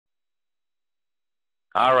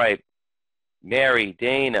All right. Mary,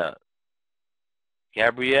 Dana,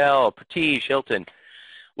 Gabrielle, Pratish, Hilton.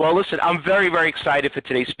 Well, listen, I'm very, very excited for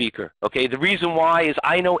today's speaker. Okay, the reason why is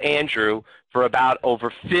I know Andrew for about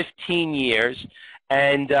over 15 years,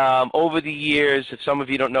 and over the years, if some of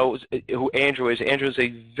you don't know who Andrew is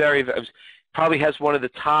a probably has one of the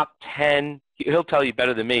top 10. He'll tell you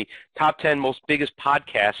better than me. Top 10 most biggest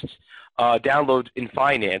podcasts download in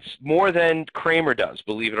finance, more than Kramer does,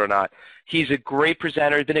 believe it or not. He's a great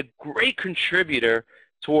presenter. He's been a great contributor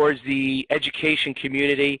towards the education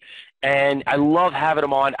community, and I love having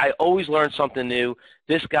him on. I always learn something new.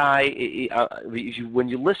 This guy, when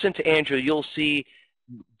you listen to Andrew, you'll see,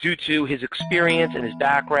 due to his experience and his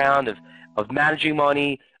background of managing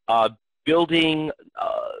money, building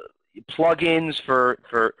plugins for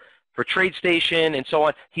TradeStation and so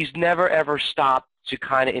on, he's never ever stopped to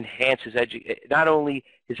kind of enhance his not only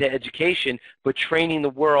his education, but training the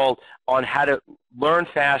world on how to learn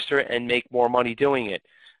faster and make more money doing it.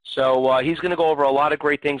 So he's going to go over a lot of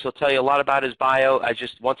great things. He'll tell you a lot about his bio.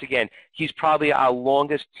 Once again, he's probably our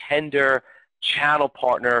longest tender channel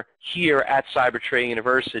partner here at Cyber Trading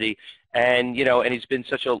University, and and he's been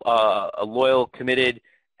such a loyal, committed,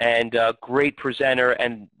 and great presenter,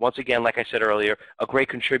 and once again, like I said earlier, a great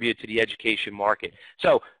contributor to the education market.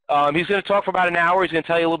 So he's going to talk for about an hour. He's going to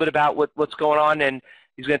tell you a little bit about what's going on, and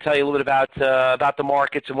he's going to tell you a little bit about the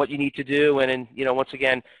markets and what you need to do. And once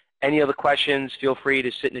again, any other questions, feel free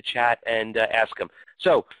to sit in the chat and ask him.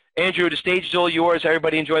 So, Andrew, the stage is all yours.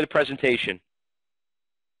 Everybody enjoy the presentation.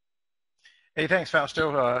 Hey, thanks,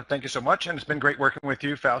 Fausto. Thank you so much, and it's been great working with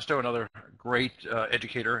you, Fausto, another great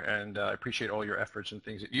educator, and I appreciate all your efforts and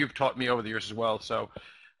things that you've taught me over the years as well. So,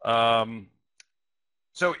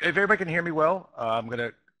 so if everybody can hear me well, I'm going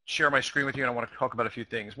to share my screen with you, and I want to talk about a few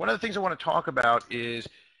things. One of the things I want to talk about is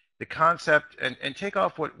the concept, and take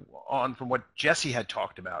off from what Jesse had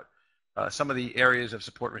talked about, some of the areas of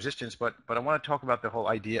support resistance, but I want to talk about the whole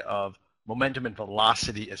idea of momentum and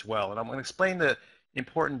velocity as well, and I'm going to explain the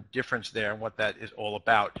important difference there and what that is all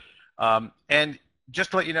about. And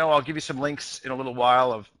just to let you know, I'll give you some links in a little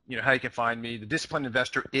while of how you can find me. The Disciplined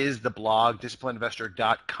Investor is the blog,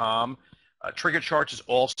 disciplinedinvestor.com. Trigger charts is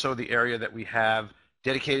also the area that we have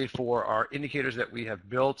dedicated for our indicators that we have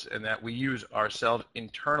built and that we use ourselves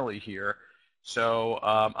internally here. So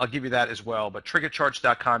I'll give you that as well. But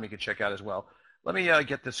triggercharts.com you can check out as well. Let me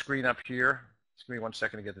get the screen up here. Just give me 1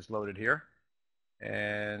 second to get this loaded here.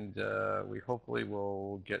 And we hopefully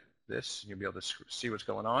will get this. You'll be able to see what's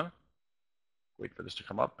going on. Wait for this to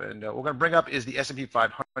come up. And what we're going to bring up is the S&P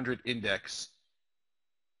 500 index.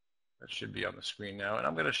 That should be on the screen now. And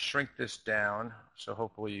I'm going to shrink this down, so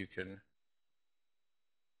hopefully you can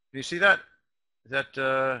you see that? Is that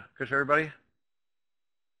good for everybody?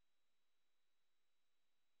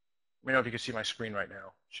 Let me know if you can see my screen right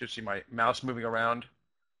now. Should see my mouse moving around.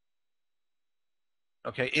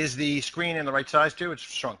 Okay, is the screen in the right size too? It's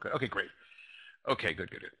shrunk. Okay, great. Okay, good.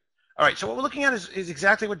 All right, so what we're looking at is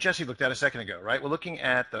exactly what Jesse looked at a second ago, right? We're looking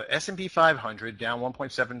at the S&P 500 down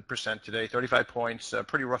 1.7% today, 35 points, a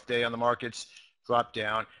pretty rough day on the markets, dropped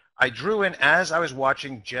down. I drew in, as I was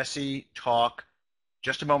watching Jesse talk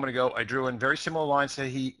just a moment ago, I drew in very similar lines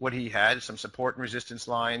to what he had, some support and resistance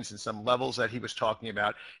lines and some levels that he was talking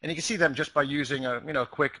about. And you can see them just by using a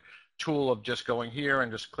quick tool of just going here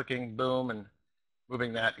and just clicking, boom, and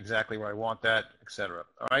moving that exactly where I want that, etc.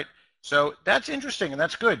 All right, so that's interesting and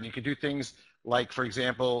that's good. And you can do things like, for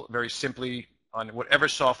example, very simply on whatever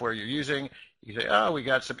software you're using, you can say, oh, we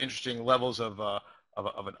got some interesting levels of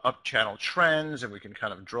an up channel trends, and we can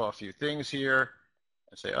kind of draw a few things here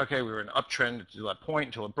and say, okay, we were in an uptrend to that point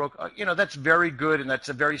until it broke. That's very good, and that's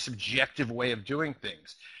a very subjective way of doing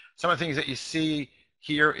things. Some of the things that you see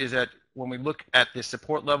here is that when we look at this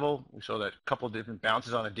support level, we saw that a couple of different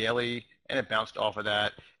bounces on a daily, and it bounced off of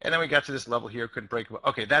that. And then we got to this level here, couldn't break.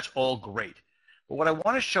 Okay, that's all great. But what I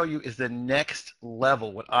want to show you is the next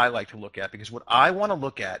level, what I like to look at, because what I want to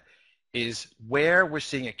look at is where we're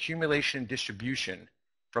seeing accumulation and distribution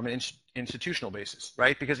from an institutional basis,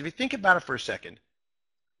 right? Because if you think about it for a second,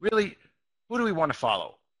 really, who do we want to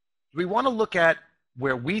follow? Do we want to look at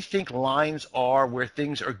where we think lines are, where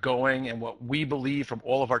things are going, and what we believe from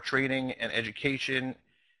all of our training and education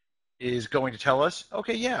is going to tell us?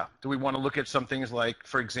 Okay, yeah. Do we want to look at some things like,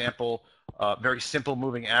 for example, very simple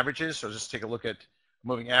moving averages? So just take a look at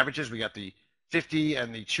moving averages. We got the 50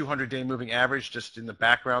 and the 200-day moving average just in the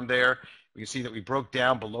background there. We can see that we broke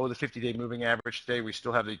down below the 50-day moving average today. We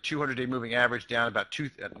still have the 200-day moving average down about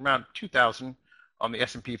around 2,000 on the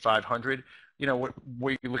S&P 500.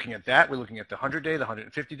 We're looking at that. We're looking at the 100-day, the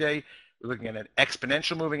 150-day. We're looking at an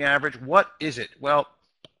exponential moving average. What is it? Well,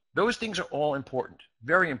 those things are all important.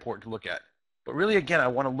 Very important to look at. But really, again, I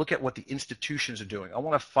want to look at what the institutions are doing. I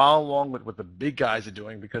want to follow along with what the big guys are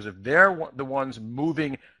doing, because if they're the ones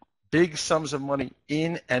moving big sums of money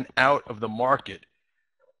in and out of the market,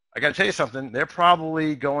 I got to tell you something, they're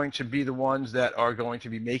probably going to be the ones that are going to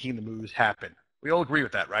be making the moves happen. We all agree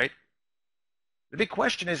with that, right? The big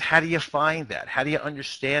question is, how do you find that? How do you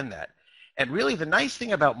understand that? And really, the nice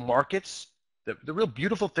thing about markets, the real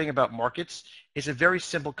beautiful thing about markets is a very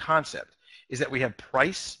simple concept, is that we have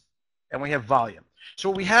price and we have volume. So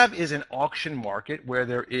what we have is an auction market where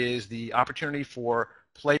there is the opportunity for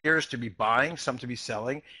players to be buying, some to be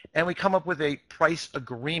selling, and we come up with a price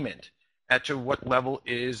agreement as to what level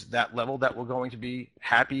is that level that we're going to be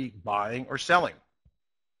happy buying or selling.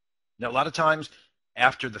 Now, a lot of times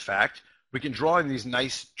after the fact, we can draw in these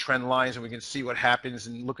nice trend lines and we can see what happens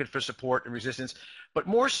and look at for support and resistance, but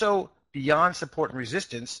more so beyond support and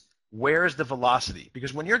resistance, where is the velocity?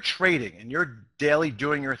 Because when you're trading and you're daily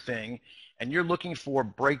doing your thing and you're looking for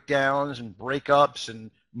breakdowns and breakups and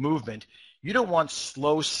movement, you don't want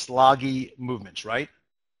slow, sloggy movements, right?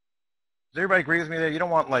 Does everybody agree with me there? You don't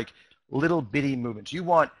want like little bitty movements. You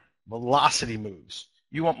want velocity moves.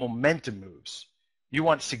 You want momentum moves. You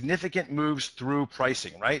want significant moves through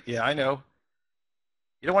pricing, right? Yeah, I know.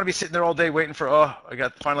 You don't want to be sitting there all day waiting for, oh,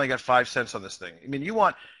 finally got 5 cents on this thing. I mean, you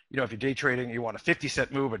want, if you're day trading, you want a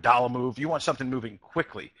 50-cent move, a dollar move. You want something moving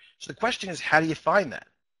quickly. So the question is, how do you find that?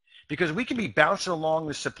 Because we can be bouncing along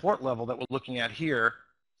the support level that we're looking at here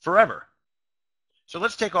forever. So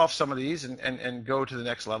let's take off some of these and go to the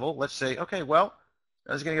next level. Let's say, okay, well,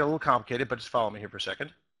 this is going to get a little complicated, but just follow me here for a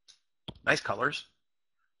second. Nice colors.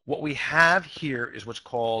 What we have here is what's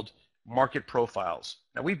called market profiles.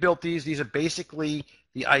 Now, we built these. These are basically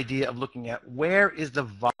the idea of looking at where is the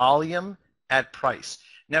volume at price.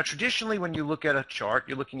 Now, traditionally, when you look at a chart,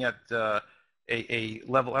 you're looking at a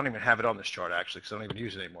level. I don't even have it on this chart, actually, because I don't even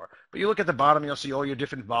use it anymore. But you look at the bottom, you'll see all your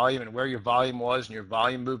different volume and where your volume was and your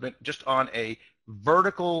volume movement just on a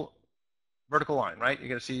vertical line, right? You're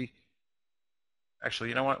going to see, actually,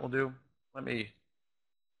 you know what we'll do? Let me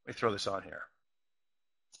throw this on here.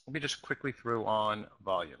 Let me just quickly throw on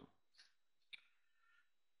volume.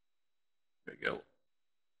 There you go.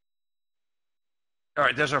 All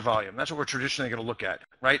right, there's our volume. That's what we're traditionally going to look at,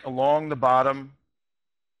 right? Along the bottom,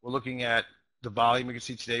 we're looking at the volume. We can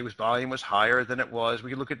see today volume was higher than it was. We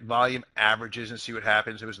can look at volume averages and see what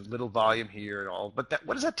happens. There was a little volume here and all. But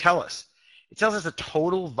what does that tell us? It tells us the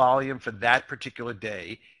total volume for that particular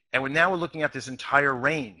day. And now we're looking at this entire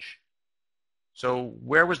range. So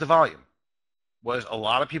where was the volume? Was a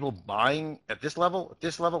lot of people buying at this level? At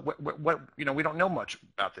this level? We don't know much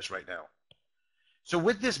about this right now. So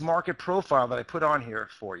with this market profile that I put on here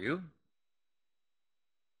for you,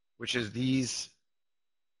 which is these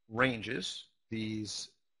ranges, you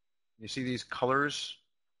see these colors?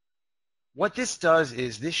 What this does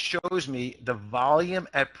is this shows me the volume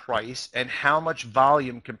at price and how much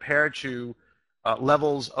volume compared to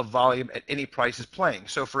levels of volume at any price is playing.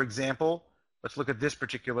 So for example, let's look at this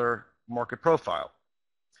particular market profile.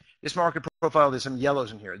 This market profile, there's some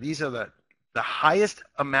yellows in here. These are the highest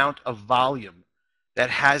amount of volume that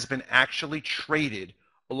has been actually traded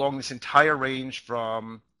along this entire range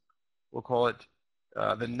from, we'll call it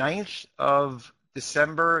the 9th of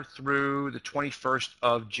December through the 21st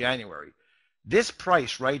of January. This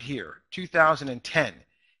price right here, 2010,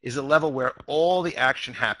 is a level where all the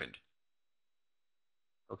action happened.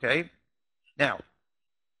 Okay? Now,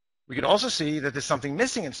 we can also see that there's something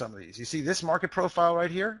missing in some of these. You see this market profile right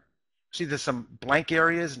here? See there's some blank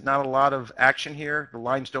areas, not a lot of action here. The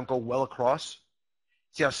lines don't go well across.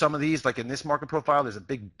 See how some of these, like in this market profile, there's a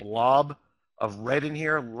big blob of red in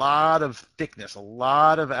here, a lot of thickness, a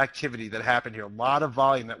lot of activity that happened here, a lot of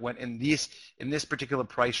volume that went in this particular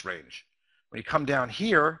price range. When you come down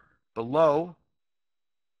here below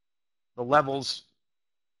the levels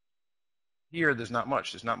here, there's not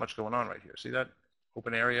much. There's not much going on right here. See that?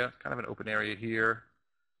 Open area, kind of an open area here.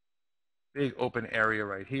 Big open area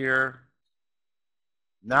right here.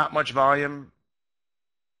 Not much volume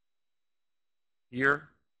here.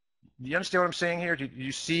 Do you understand what I'm saying here? Do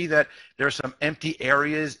you see that there are some empty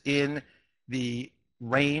areas in the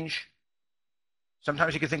range?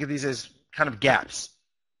 Sometimes you can think of these as kind of gaps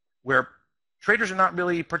where traders are not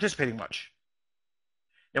really participating much.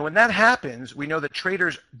 And when that happens, we know that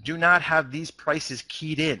traders do not have these prices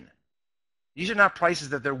keyed in. These are not prices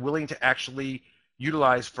that they're willing to actually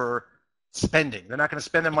utilize for spending. They're not going to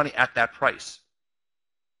spend their money at that price.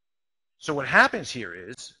 So what happens here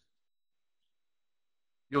is,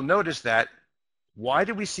 you'll notice that, why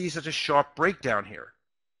did we see such a sharp breakdown here?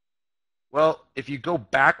 Well, if you go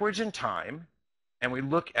backwards in time and we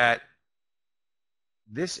look at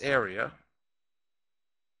this area,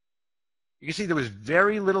 you can see there was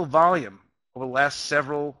very little volume over the last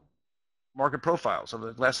several market profiles,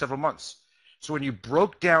 over the last several months. So when you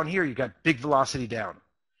broke down here, you got big velocity down.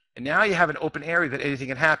 And now you have an open area that anything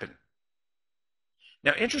can happen.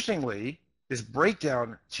 Now, interestingly, this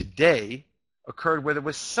breakdown today occurred where there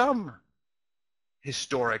was some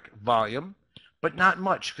historic volume, but not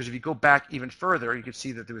much, because if you go back even further, you can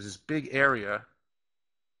see that there was this big area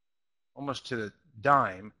almost to the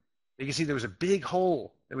dime. You can see there was a big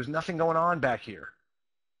hole. There was nothing going on back here.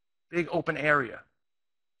 Big open area.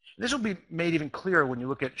 This will be made even clearer when you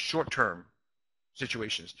look at short-term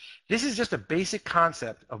situations. This is just a basic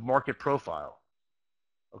concept of market profile.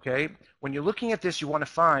 Okay? When you're looking at this, you want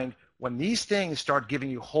to find when these things start giving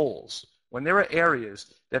you holes, when there are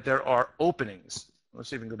areas that there are openings. Let's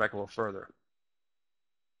see if we can go back a little further.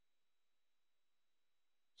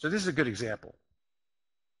 So this is a good example.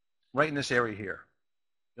 Right in this area here.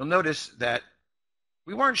 You'll notice that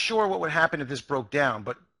we weren't sure what would happen if this broke down,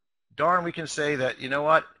 but darn, we can say that, you know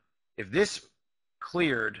what, if this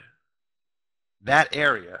cleared that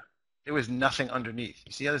area, there was nothing underneath.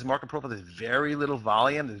 You see how this market profile, there's very little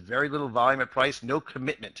volume, there's very little volume at price, no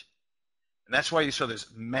commitment. And that's why you saw this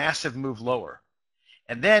massive move lower.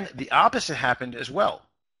 And then the opposite happened as well.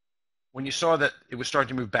 When you saw that it was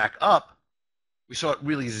starting to move back up, we saw it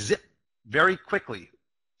really zip very quickly,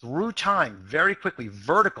 through time, very quickly,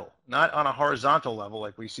 vertical, not on a horizontal level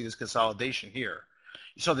like we see this consolidation here.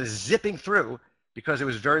 You saw this zipping through because there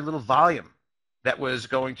was very little volume that was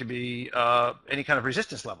going to be any kind of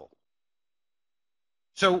resistance level.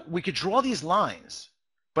 So we could draw these lines,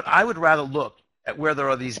 but I would rather look at where there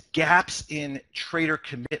are these gaps in trader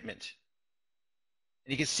commitment.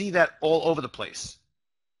 And you can see that all over the place.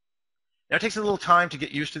 Now, it takes a little time to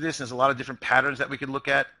get used to this. There's a lot of different patterns that we could look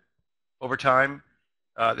at over time.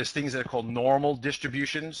 There's things that are called normal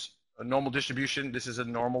distributions. A normal distribution, this is a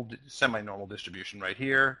normal, semi-normal distribution right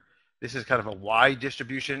here. This is kind of a Y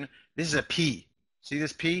distribution. This is a P. See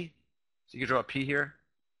this P? So you can draw a P here.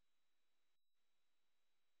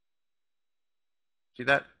 See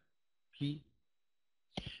that? P?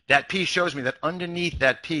 That P shows me that underneath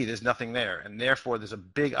that P, there's nothing there. And therefore, there's a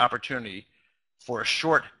big opportunity for a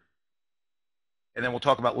short. And then we'll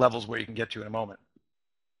talk about levels where you can get to in a moment.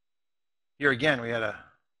 Here again, we had a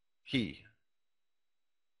P.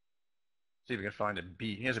 See if we can find a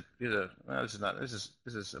B. Here's a well, this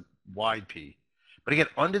is a wide P. But again,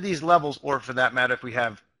 under these levels, or for that matter, if we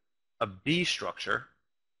have a B structure,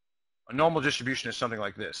 a normal distribution is something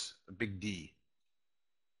like this, a big D,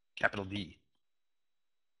 capital D.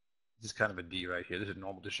 This is kind of a D right here. This is a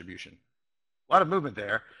normal distribution. A lot of movement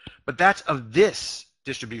there, but that's of this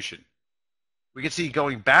distribution. We can see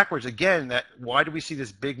going backwards again that why do we see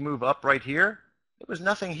this big move up right here? There was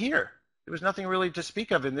nothing here. There was nothing really to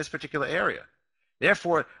speak of in this particular area.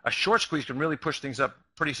 Therefore, a short squeeze can really push things up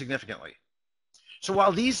pretty significantly. So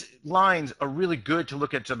while these lines are really good to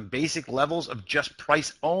look at some basic levels of just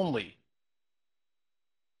price only,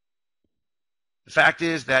 the fact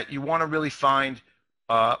is that you want to really find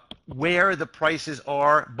where the prices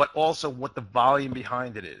are, but also what the volume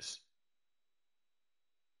behind it is.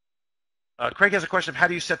 Craig has a question of how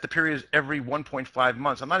do you set the periods every 1.5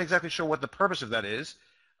 months? I'm not exactly sure what the purpose of that is.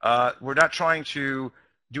 We're not trying to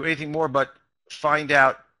do anything more but find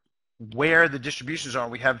out where the distributions are.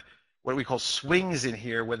 We have what we call swings in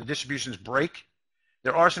here where the distributions break.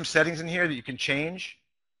 There are some settings in here that you can change.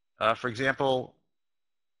 For example,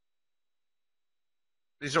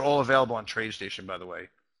 these are all available on TradeStation, by the way.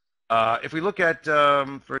 If we look at,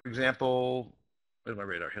 for example, where's my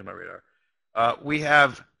radar? Here's my radar. We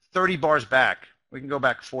have 30 bars back. We can go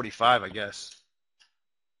back 45, I guess.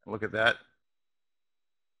 Look at that.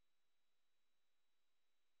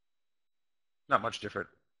 Not much different.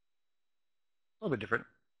 A little bit different.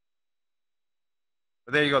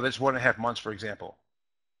 But there you go. That's 1.5 months, for example.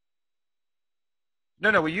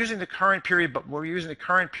 No, we're using the current period, but we're using the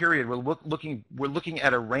current period. We're looking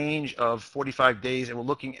at a range of 45 days, and we're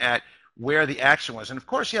looking at where the action was. And of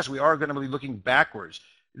course, yes, we are going to be looking backwards.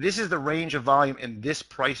 This is the range of volume in this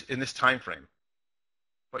price in this time frame,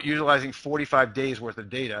 but utilizing 45 days worth of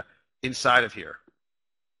data inside of here.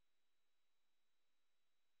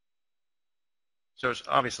 So it's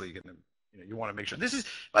obviously going to, you want to make sure. This is,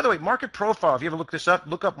 by the way, market profile. If you ever look this up,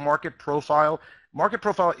 look up market profile. Market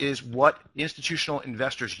profile is what institutional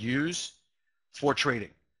investors use for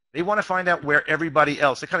trading. They want to find out where everybody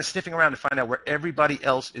else, they're kind of sniffing around to find out where everybody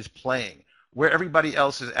else is playing, where everybody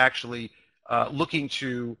else is actually looking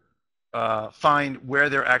to find where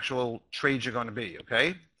their actual trades are going to be,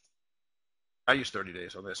 okay? I use 30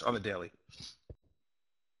 days on this, on the daily.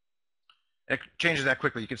 It changes that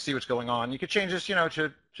quickly. You can see what's going on. You can change this,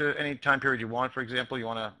 to any time period you want. For example, you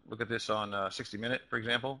want to look at this on 60 minute, for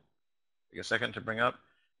example. Take a second to bring up.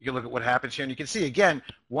 You can look at what happens here, and you can see, again,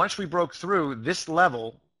 once we broke through this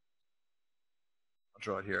level, I'll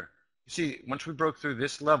draw it here. You see, once we broke through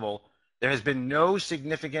this level, there has been no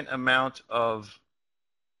significant amount of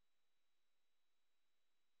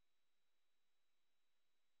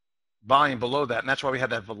volume below that, and that's why we had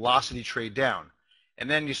that velocity trade down. And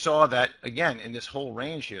then you saw that, again, in this whole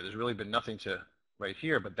range here, there's really been nothing to right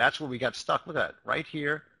here, but that's where we got stuck. Look at that. Right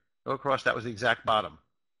here, go across, that was the exact bottom,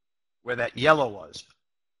 where that yellow was.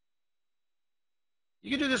 You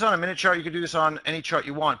can do this on a minute chart. You can do this on any chart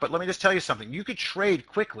you want, but let me just tell you something. You could trade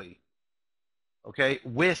quickly, okay,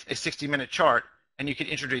 with a 60-minute chart, and you can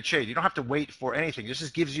intraday trade. You don't have to wait for anything. This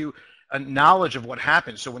just gives you a knowledge of what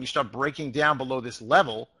happens. So when you start breaking down below this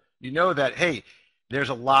level, you know that, hey, there's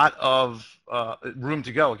a lot of room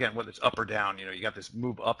to go. Again, whether it's up or down, you got this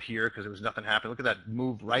move up here because there was nothing happening. Look at that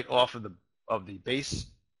move right off of the base.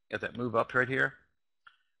 You got that move up right here.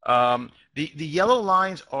 The yellow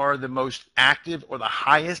lines are the most active or the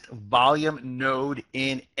highest volume node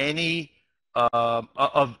in any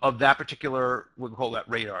of that particular, what we call that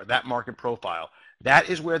radar, that market profile. That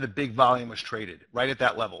is where the big volume was traded, right at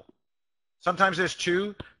that level. Sometimes there's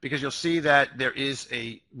two, because you'll see that there is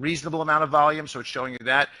a reasonable amount of volume, so it's showing you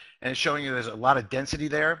that, and it's showing you there's a lot of density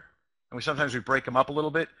there. And sometimes we break them up a little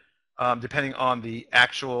bit, depending on the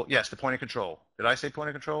actual, yes, the point of control. Did I say point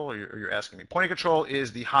of control, or you're asking me? Point of control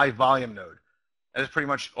is the high volume node. That is pretty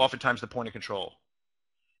much oftentimes the point of control.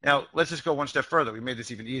 Now, let's just go one step further. We made this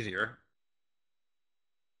even easier.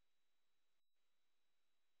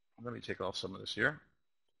 Let me take off some of this here.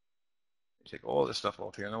 Take all this stuff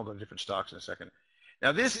off here, and then we'll go to different stocks in a second.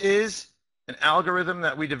 Now, this is an algorithm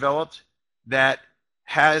that we developed that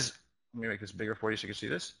has, let me make this bigger for you so you can see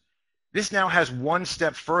this. This now has one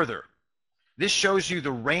step further. This shows you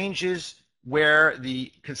the ranges where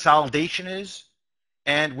the consolidation is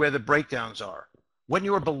and where the breakdowns are. When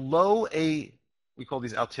you are below we call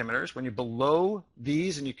these altimeters, when you're below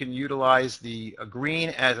these, and you can utilize the green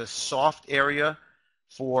as a soft area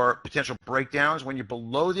for potential breakdowns. When you're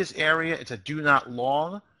below this area, it's a do not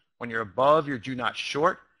long. When you're above, you're do not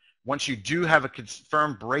short. Once you do have a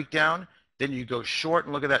confirmed breakdown, then you go short,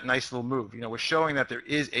 and look at that nice little move. We're showing that there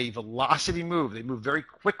is a velocity move. They move very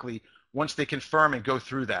quickly once they confirm and go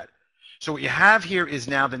through that. So what you have here is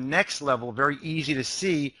now the next level, very easy to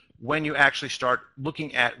see when you actually start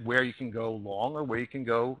looking at where you can go long or where you can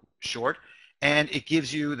go short. And it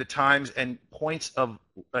gives you the times and points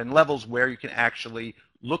and levels where you can actually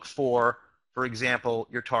look for example,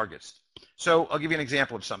 your targets. So I'll give you an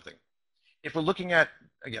example of something. If we're looking at,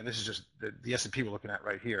 again, this is just the S&P we're looking at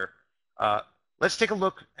right here. Let's take a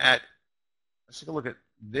look at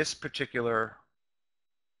this particular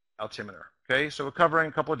altimeter. Okay, so we're covering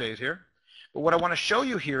a couple of days here. But what I want to show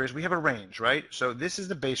you here is we have a range, right? So this is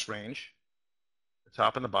the base range, the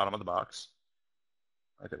top and the bottom of the box,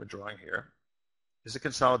 right, that we're drawing here. This is a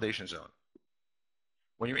consolidation zone.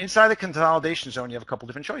 When you're inside the consolidation zone, you have a couple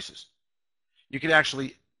different choices. You can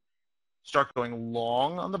actually start going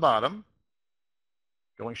long on the bottom,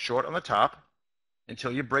 going short on the top,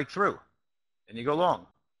 until you break through, and you go long.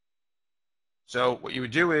 So what you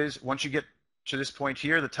would do is, once you get to this point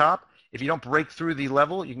here, the top, if you don't break through the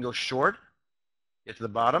level, you can go short, get to the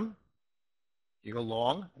bottom, you go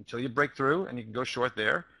long until you break through, and you can go short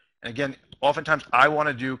there. And again, oftentimes I want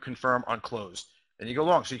to do confirm on close. Then you go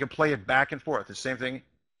long, so you can play it back and forth. The same thing,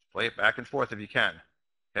 play it back and forth if you can.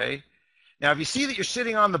 Okay. Now, if you see that you're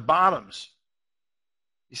sitting on the bottoms,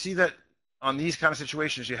 you see that on these kind of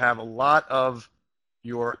situations, you have a lot of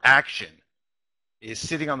your action is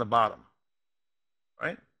sitting on the bottom,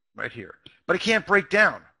 right here. But it can't break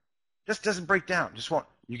down. Just doesn't break down. Just won't.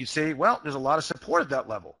 You can say, well, there's a lot of support at that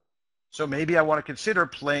level, so maybe I want to consider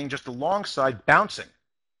playing just alongside bouncing.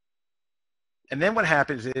 And then what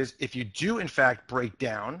happens is, if you do in fact break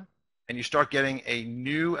down and you start getting a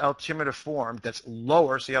new altimeter form that's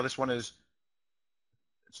lower, see how this one is,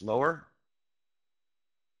 it's lower?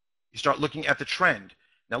 You start looking at the trend.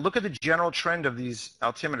 Now look at the general trend of these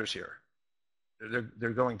altimeters here.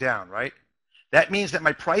 They're going down, right? That means that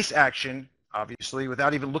my price action, obviously,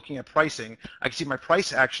 without even looking at pricing, I can see my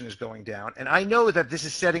price action is going down, and I know that this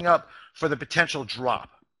is setting up for the potential drop.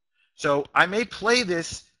 So I may play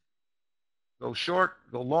this, go short,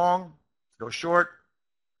 go long, go short,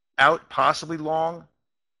 out, possibly long.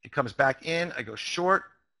 It comes back in, I go short.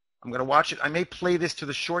 I'm going to watch it. I may play this to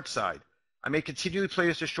the short side. I may continually play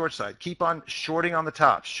this to short side. Keep on shorting on the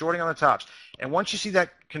tops, shorting on the tops. And once you see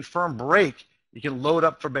that confirmed break, you can load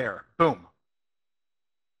up for bear. Boom.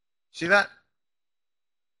 See that?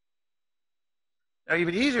 Now,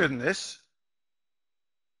 even easier than this,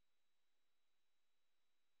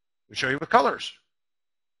 we show you with colors.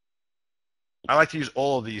 I like to use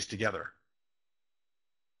all of these together.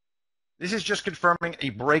 This is just confirming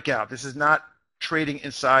a breakout. This is not trading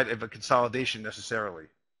inside of a consolidation necessarily.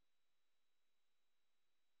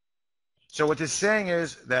 So what this is saying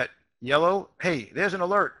is that yellow, hey, there's an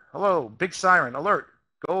alert. Hello, big siren, alert.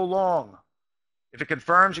 Go long. If it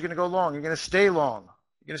confirms, you're going to go long. You're going to stay long.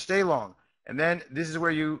 You're going to stay long. And then this is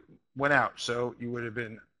where you went out. So you would have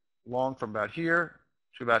been long from about here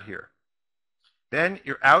to about here. Then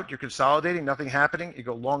you're out. You're consolidating. Nothing happening. You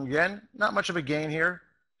go long again. Not much of a gain here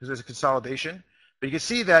because there's a consolidation. But you can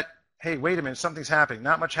see that, hey, wait a minute, something's happening.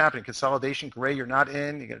 Not much happening. Consolidation, gray, you're not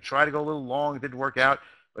in. You're going to try to go a little long. It didn't work out.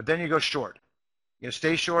 But then you go short. You're going to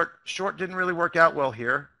stay short. Short didn't really work out well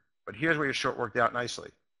here. But here's where your short worked out nicely.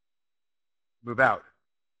 Move out.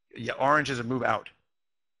 Yeah, orange is a move out.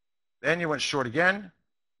 Then you went short again.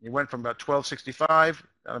 You went from about 1265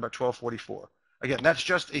 down to about 1244. Again, that's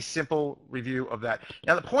just a simple review of that.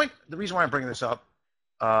 Now, the reason why I'm bringing this up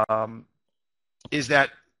is that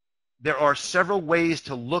there are several ways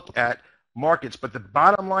to look at markets, but the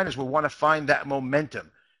bottom line is we want to find that momentum.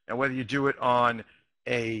 And whether you do it on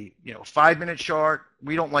a 5-minute chart,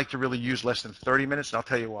 we don't like to really use less than 30 minutes, and I'll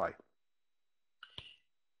tell you why.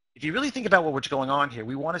 If you really think about what's going on here,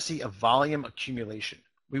 we want to see a volume accumulation.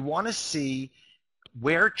 We want to see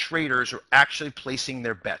where traders are actually placing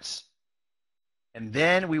their bets. And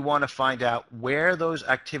then we want to find out where those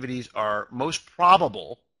activities are most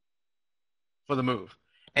probable for the move.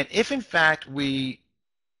 And if, in fact, we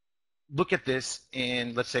look at this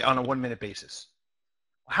in, let's say, on a 1-minute basis,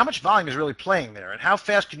 how much volume is really playing there? And how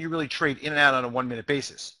fast can you really trade in and out on a 1-minute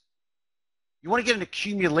basis? You want to get an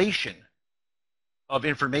accumulation of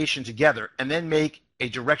information together and then make a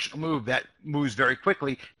directional move that moves very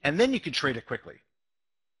quickly, and then you can trade it quickly.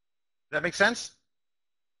 Does that make sense?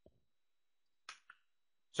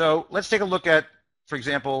 So let's take a look at, for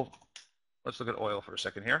example, let's look at oil for a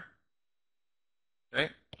second here. Okay.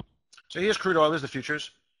 So here's crude oil. There's the futures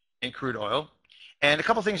in crude oil. And a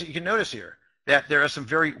couple things that you can notice here, that there are some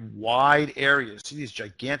very wide areas. See these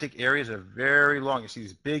gigantic areas that are very long. You see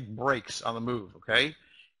these big breaks on the move, okay?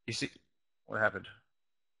 You see, what happened?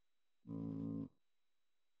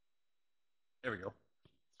 There we go.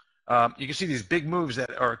 You can see these big moves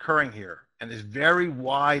that are occurring here, and there's very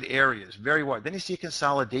wide areas, very wide. Then you see a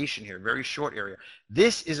consolidation here, very short area.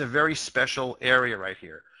 This is a very special area right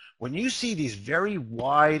here. When you see these very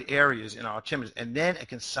wide areas in altimeters and then a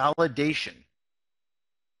consolidation,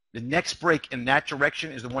 the next break in that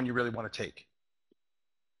direction is the one you really want to take.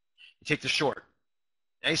 You take the short.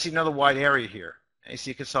 Now you see another wide area here. Now you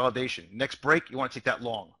see a consolidation. Next break, you want to take that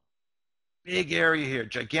long. Big area here,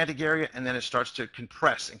 gigantic area, and then it starts to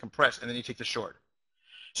compress and compress, and then you take the short.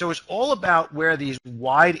 So it's all about where these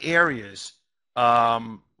wide areas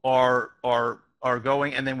are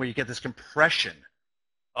going, and then where you get this compression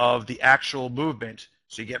of the actual movement.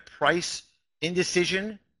 So you get price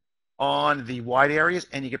indecision on the wide areas,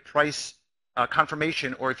 and you get price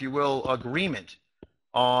confirmation, or if you will, agreement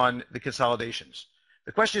on the consolidations.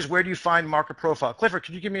 The question is, where do you find market profile? Clifford,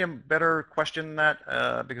 could you give me a better question than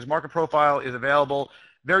that? Because market profile is available.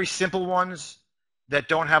 Very simple ones that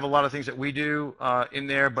don't have a lot of things that we do in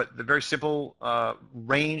there, but the very simple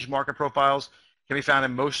range market profiles can be found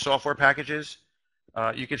in most software packages.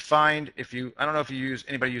 You could find, I don't know if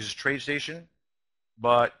anybody uses TradeStation,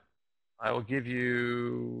 but I will give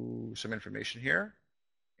you some information here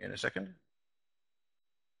in a second.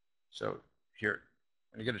 So here,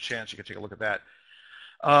 when you get a chance, you can take a look at that.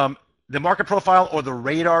 The market profile or the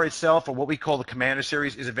radar itself, or what we call the Commander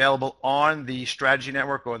Series, is available on the Strategy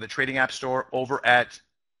Network or the Trading App Store over at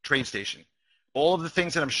TradeStation. All of the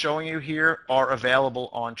things that I'm showing you here are available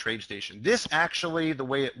on TradeStation. This actually, the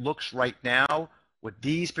way it looks right now, with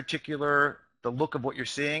these particular, the look of what you're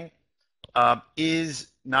seeing, is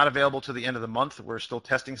not available to the end of the month. We're still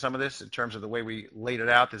testing some of this in terms of the way we laid it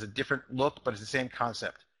out. There's a different look, but it's the same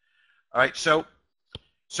concept. All right, so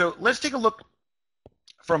let's take a look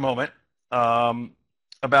for a moment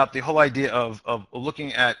about the whole idea of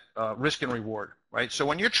looking at risk and reward, right? So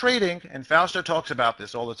when you're trading, and Fausto talks about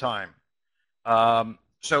this all the time,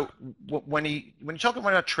 so when you talk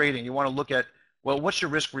about trading, you want to look at, well, what's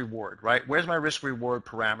your risk reward, right? Where's my risk reward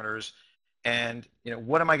parameters? And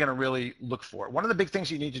what am I going to really look for? One of the big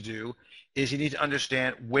things you need to do is you need to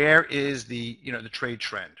understand where is the the trade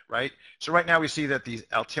trend, right? So right now we see that these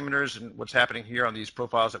altimeters and what's happening here on these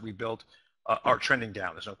profiles that we built are trending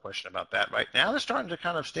down. There's no question about that. Right now they're starting to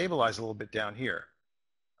kind of stabilize a little bit down here.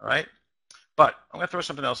 All right, but I'm going to throw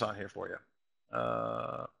something else on here for you.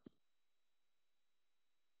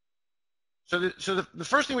 So the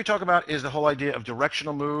first thing we talk about is the whole idea of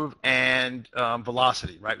directional move and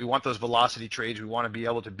velocity, right? We want those velocity trades. We want to be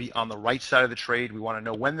able to be on the right side of the trade. We want to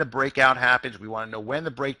know when the breakout happens. We want to know when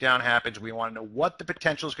the breakdown happens. We want to know what the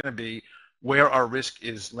potential is going to be, where our risk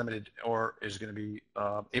is limited or is going to be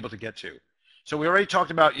able to get to. So we already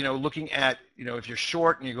talked about, looking at, if you're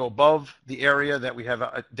short and you go above the area that we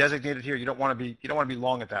have designated here, you don't want to be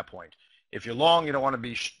long at that point. If you're long, you don't want to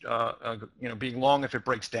be, being long if it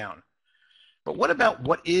breaks down. But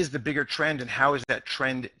what is the bigger trend and how is that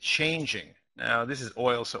trend changing? Now, this is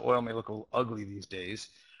oil, so oil may look a little ugly these days.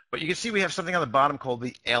 But you can see we have something on the bottom called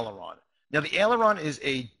the aileron. Now, the aileron is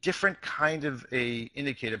a different kind of a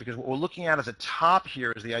indicator because what we're looking at the top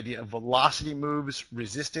here is the idea of velocity moves,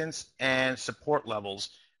 resistance, and support levels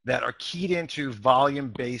that are keyed into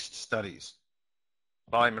volume-based studies,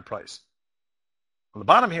 volume and price. On the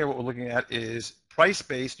bottom here, what we're looking at is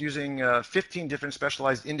price-based using 15 different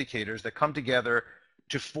specialized indicators that come together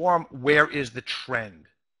to form where is the trend.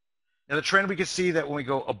 Now, the trend, we can see that when we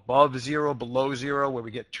go above zero, below zero, where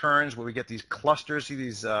we get turns, where we get these clusters, see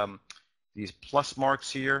these plus marks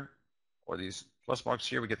here, or these plus marks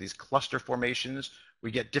here, we get these cluster formations,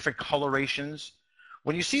 we get different colorations.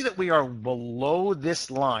 When you see that we are below this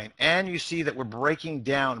line and you see that we're breaking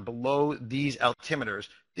down below these altimeters,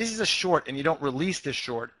 this is a short and you don't release this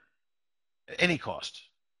short at any cost,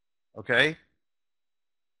 okay?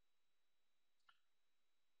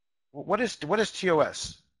 What is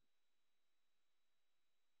TOS?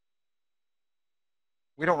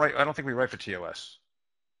 We don't write, I don't think we write for TOS.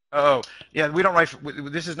 Oh, yeah, we don't write,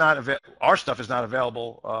 this is not, our stuff is not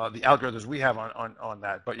available, the algorithms we have on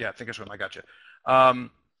that, but yeah, Thinkorswim, I got you.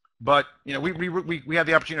 But, we have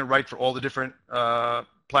the opportunity to write for all the different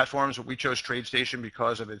platforms. We chose TradeStation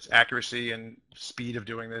because of its accuracy and speed of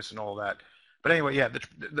doing this and all that. But anyway, yeah,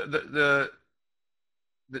 the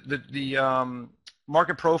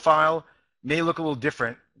market profile may look a little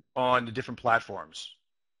different on the different platforms.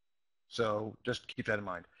 So just keep that in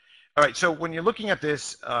mind. All right, so when you're looking at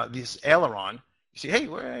this aileron, you see, hey,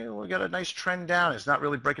 we got a nice trend down. It's not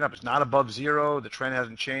really breaking up. It's not above zero. The trend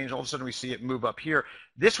hasn't changed. All of a sudden, we see it move up here.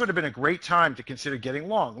 This would have been a great time to consider getting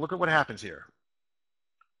long. Look at what happens here.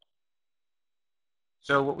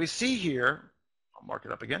 So what we see here, I'll mark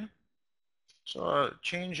it up again. So a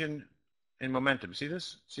change in momentum. See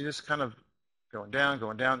this? See this kind of going down,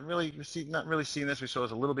 going down. Really, you see, not really seeing this. We saw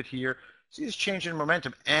this a little bit here. See this change in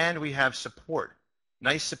momentum, and we have support.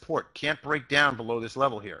 Nice support. Can't break down below this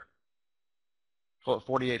level here. Call it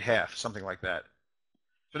 48.5, something like that.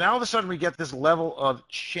 So now all of a sudden we get this level of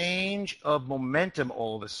change of momentum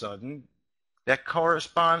all of a sudden that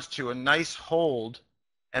corresponds to a nice hold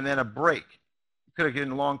and then a break. You could have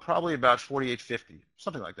gotten long probably about 48.50,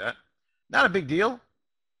 something like that. Not a big deal,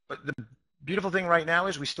 but the beautiful thing right now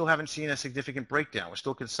is we still haven't seen a significant breakdown. We're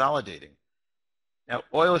still consolidating. Now,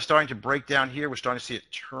 oil is starting to break down here. We're starting to see it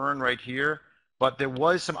turn right here. But there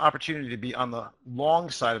was some opportunity to be on the long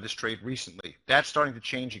side of this trade recently. That's starting to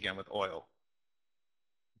change again with oil.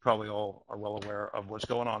 Probably all are well aware of what's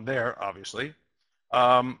going on there, obviously.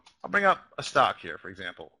 I'll bring up a stock here, for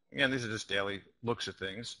example. Again, these are just daily looks at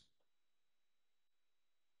things.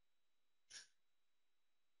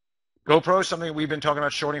 GoPro is something we've been talking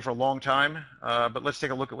about shorting for a long time, but let's take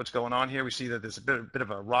a look at what's going on here. We see that there's a bit of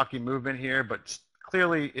a rocky movement here, but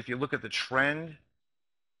clearly, if you look at the trend,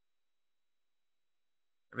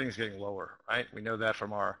 everything's getting lower, right? We know that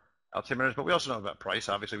from our altimeters, but we also know about price.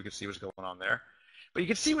 Obviously, we can see what's going on there. But you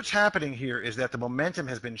can see what's happening here is that the momentum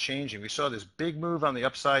has been changing. We saw this big move on the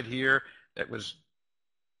upside here that was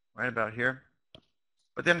right about here.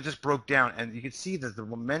 But then it just broke down, and you can see that the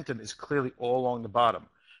momentum is clearly all along the bottom.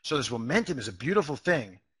 So this momentum is a beautiful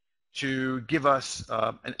thing to give us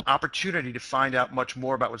an opportunity to find out much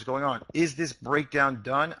more about what's going on. Is this breakdown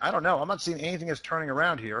done? I don't know. I'm not seeing anything that's turning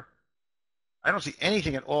around here. I don't see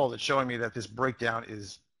anything at all that's showing me that this breakdown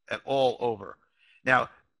is at all over. Now,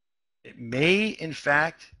 it may, in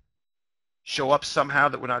fact, show up somehow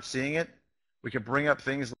that we're not seeing it. We can bring up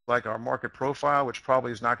things like our market profile, which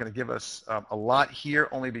probably is not going to give us a lot here,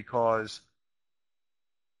 only because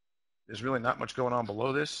there's really not much going on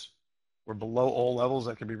below this. We're below all levels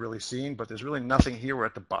that can be really seen, but there's really nothing here. We're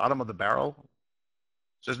at the bottom of the barrel.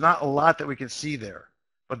 So there's not a lot that we can see there.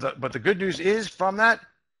 But the good news is from that,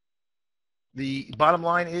 the bottom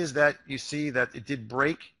line is that you see that it did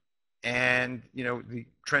break, and the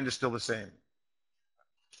trend is still the same.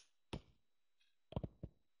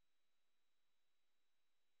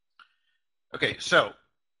 Okay, so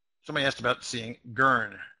somebody asked about seeing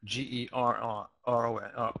GERN, G-E-R-N,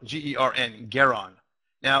 Geron.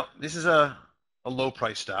 Now, this is a low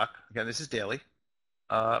price stock. Again, this is daily.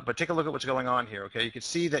 But take a look at what's going on here, okay? You can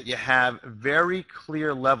see that you have very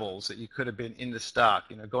clear levels that you could have been in the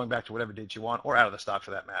stock, going back to whatever date you want, or out of the stock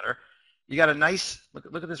for that matter. You got a nice,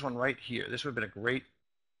 look at this one right here. This would have been a great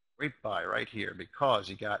buy right here because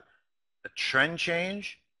you got a trend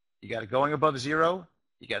change, you got it going above zero,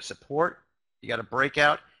 you got support, you got a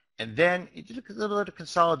breakout, and then you did a little bit of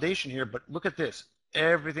consolidation here, but look at this.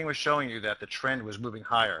 Everything was showing you that the trend was moving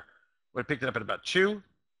higher. We picked it up at about 2,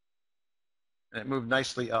 and it moved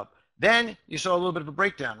nicely up. Then you saw a little bit of a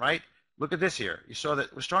breakdown, right? Look at this here. You saw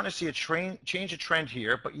that we're starting to see a change of trend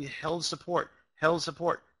here, but you held support, held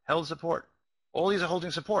support, held support. All these are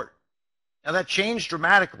holding support. Now that changed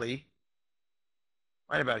dramatically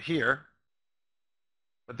right about here.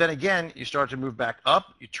 But then again, you start to move back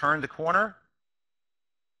up. You turned the corner,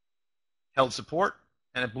 held support,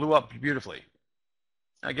 and it blew up beautifully.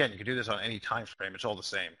 Again, you can do this on any time frame. It's all the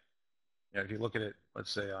same. If you look at it,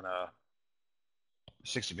 let's say on a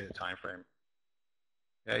 60-minute time frame.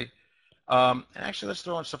 Okay. Actually, let's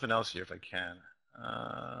throw in something else here if I can.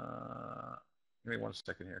 Give me 1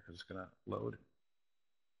 second here because it's going to load.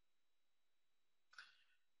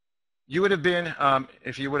 You would have been,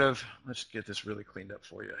 if you would have, let's get this really cleaned up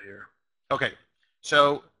for you here. Okay,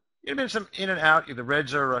 so you'd have been some in and out. The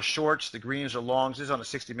reds are shorts, the greens are longs. This is on a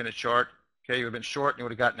 60-minute chart. Okay, you would have been short and you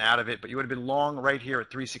would have gotten out of it, but you would have been long right here at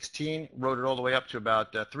 316, rode it all the way up to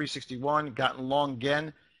about 361, gotten long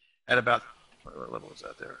again at about, what level is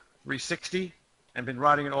that there? 360, and been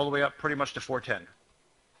riding it all the way up pretty much to 410.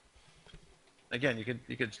 Again, you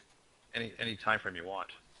could any time frame you want.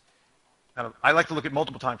 I like to look at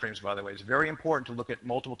multiple time frames, by the way. It's very important to look at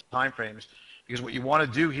multiple time frames because what you want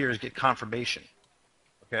to do here is get confirmation.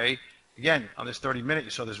 Okay? Again, on this 30-minute, you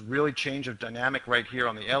saw this really change of dynamic right here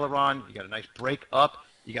on the aileron. You got a nice break up.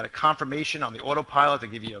 You got a confirmation on the autopilot to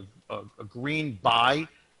give you a green buy.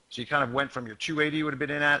 So you kind of went from your 280 you would have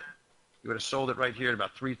been in at. You would have sold it right here at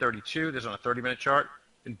about 332. This is on a 30-minute chart.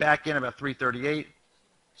 Been back in about 338.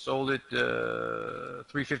 Sold it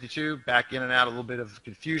 352, back in and out, a little bit of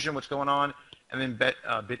confusion, what's going on, and then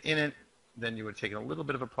bit in it. Then you would have taken a little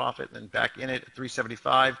bit of a profit, then back in it at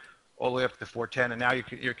 375, all the way up to 410, and now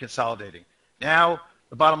you're consolidating. Now,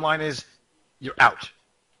 the bottom line is you're out.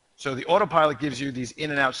 So the autopilot gives you these in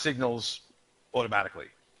and out signals automatically.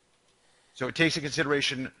 So it takes into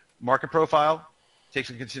consideration market profile, takes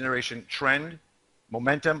into consideration trend,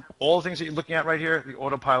 momentum, all the things that you're looking at right here, the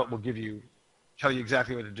autopilot will tell you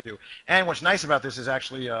exactly what to do. And what's nice about this is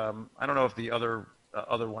actually, I don't know if the other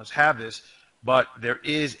ones have this, but there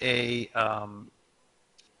is a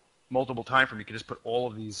multiple time frame. You can just put all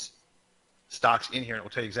of these stocks in here, and it will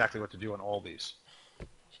tell you exactly what to do on all these.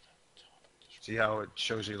 See how it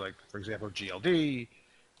shows you, like, for example, GLD.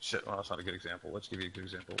 Well, that's not a good example. Let's give you a good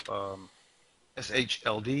example.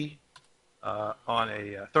 SHLD on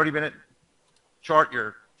a 30-minute chart,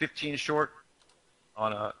 you're 15 short.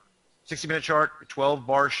 On a 60-minute chart, 12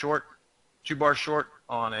 bars short, 2 bars short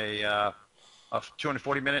on a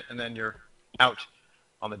 240-minute, and then you're out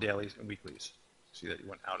on the dailies and weeklies. See that you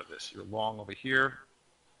went out of this. You're long over here,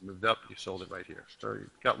 moved up, you sold it right here. So you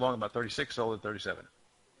got long about 36, sold at 37.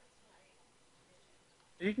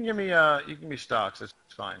 You can give me stocks. That's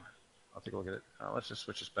fine. I'll take a look at it. Let's just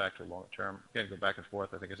switch this back to long term. Again, go back and forth.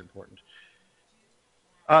 I think it's important.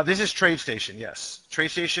 This is TradeStation, yes.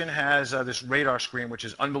 TradeStation has this radar screen, which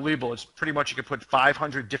is unbelievable. It's pretty much you can put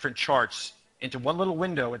 500 different charts into one little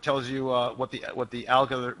window. It tells you what the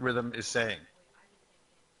algorithm is saying.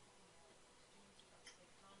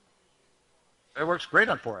 It works great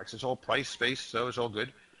on Forex. It's all price-based, so it's all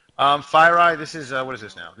good. FireEye, this is, what is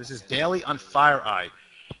this now? This is daily on FireEye.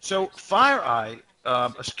 So FireEye,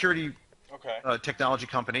 a security technology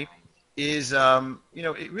company, is,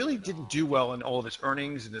 it really didn't do well in all of its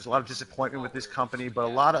earnings, and there's a lot of disappointment with this company, but a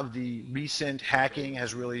lot of the recent hacking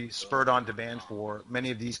has really spurred on demand for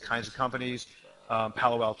many of these kinds of companies,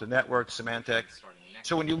 Palo Alto Networks, Symantec.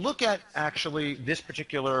 So when you look at actually this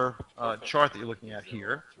particular chart that you're looking at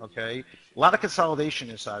here, okay, a lot of consolidation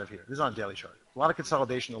inside of here. This is on a daily chart. A lot of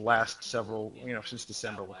consolidation in the last several, since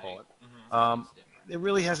December, we'll call it. There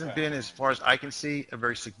really hasn't been, as far as I can see, a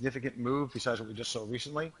very significant move besides what we just saw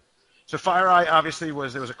recently. So FireEye obviously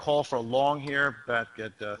there was a call for a long here back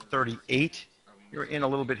at 38. You're in a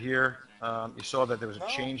little bit here. You saw that there was a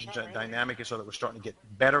change in dynamic. You saw that we're starting to get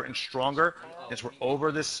better and stronger as we're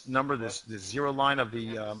over this number, this zero line of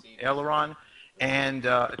the aileron, and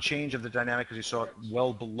a change of the dynamic because you saw it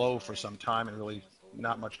well below for some time and really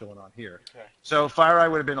not much going on here. Okay. So FireEye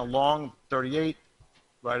would have been a long 38,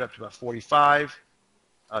 right up to about 45.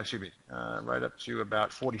 Right up to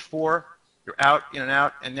about 44. You're out, in and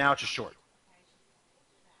out, and now it's a short.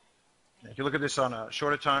 If you look at this on a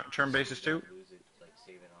shorter term basis too,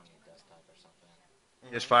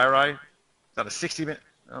 here's FireEye. It's on a 60-minute,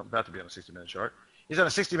 about to be on a 60-minute chart. He's on a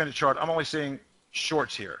 60-minute chart. I'm only seeing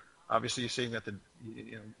shorts here. Obviously, you're seeing that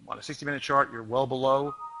on a 60-minute chart, you're well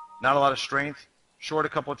below, not a lot of strength, short a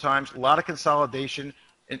couple of times, a lot of consolidation.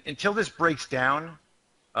 Until this breaks down,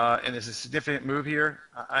 and there's a significant move here,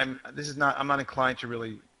 I'm not inclined to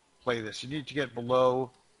really play this. You need to get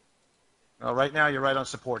below. Right now, you're right on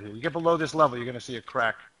support here. You get below this level, you're going to see a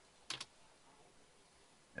crack.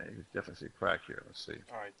 Yeah, you can definitely see a crack here. Let's see.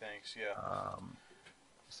 All right, thanks. Yeah.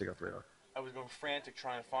 Let's take off radar. I was going frantic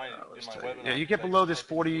trying to find it in my webinar. Yeah, you get below this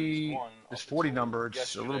 40 number,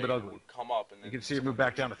 it's a little bit ugly. Come up and you can see it move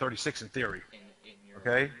back down to 36 in theory.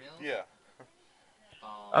 Okay. Yeah.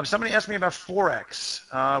 Somebody asked me about Forex.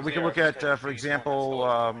 We can look at, for example,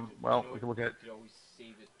 we can look at.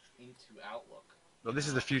 Well, this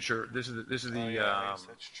is the future. This is the.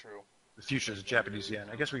 That's true. The future is the Japanese yen.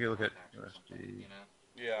 I guess we can look at USD.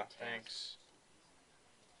 Yeah. Thanks.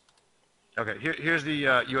 Okay. Here's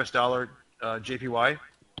the U.S. dollar JPY.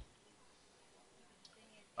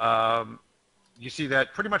 You see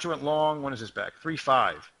that pretty much went long. When is this back?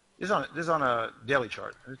 3.5. This is on a daily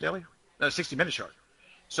chart. Is it daily? No, 60-minute chart.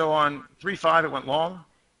 So on 3.5 it went long,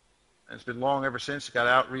 and it's been long ever since. It got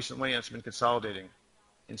out recently, and it's been consolidating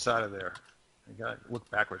inside of there. You got to look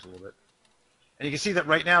backwards a little bit. And you can see that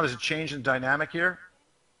right now there's a change in dynamic here.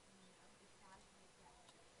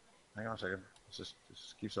 Hang on a second. This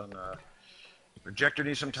keeps on. The projector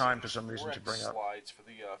needs some time for some reason to bring up. Slides for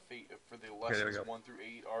the lessons 1 through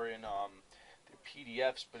 8 are in the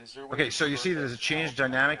PDFs, but is there? Okay, so you see there's a change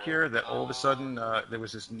dynamic here. That all of a sudden there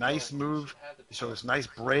was this nice move. So this nice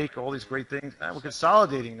break, all these great things. We're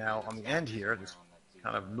consolidating now on the end here. This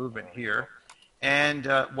kind of movement here. And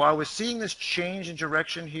while we're seeing this change in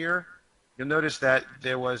direction here, you'll notice that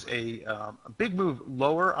there was a big move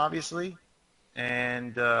lower, obviously,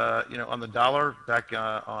 and on the dollar back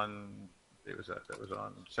on that was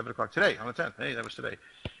on 7 o'clock today, on the 10th. Hey, that was today.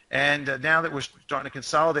 And now that we're starting to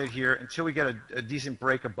consolidate here, until we get a decent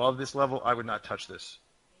break above this level, I would not touch this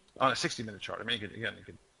on a 60-minute chart. I mean, you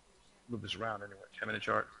could move this around anyway. 10-minute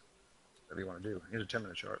chart, whatever you want to do. Here's a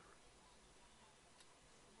 10-minute chart.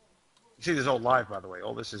 You see this is all live, by the way.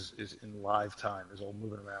 All this is in live time. It's all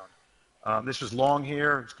moving around. This was long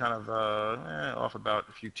here. It's kind of off about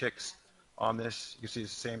a few ticks on this. You can see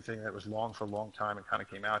it's the same thing that was long for a long time and kind of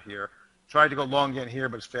came out here. Tried to go long again here,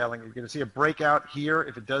 but it's failing. You're going to see a breakout here.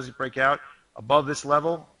 If it does break out above this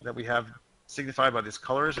level that we have signified by these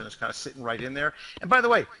colors, and it's kind of sitting right in there. And by the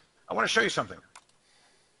way, I want to show you something.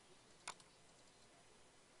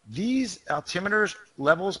 These altimeters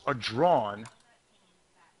levels are drawn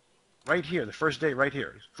right here, the first day right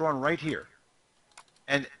here. It's drawn right here.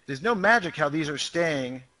 And there's no magic how these are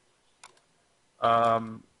staying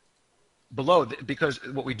below, because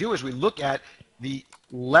what we do is we look at the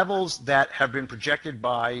levels that have been projected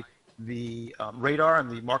by the radar and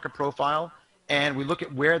the market profile, and we look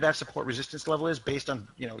at where that support resistance level is based on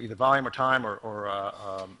either volume or time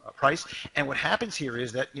or price. And what happens here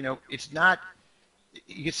is that it's not.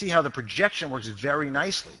 You can see how the projection works very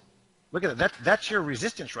nicely. Look at that. That's your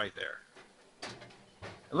resistance right there.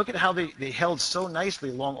 And look at how they held so nicely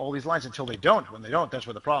along all these lines until they don't. When they don't, that's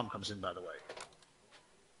where the problem comes in, by the way.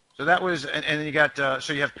 So that was, and then you got,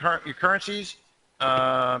 so you have your currencies,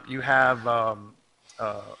 you have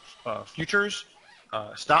futures,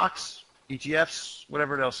 stocks, ETFs,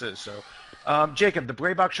 whatever it else is. So, Jacob, the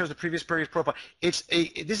gray box shows the previous period's profile.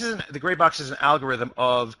 The gray box is an algorithm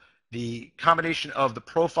of the combination of the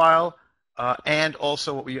profile and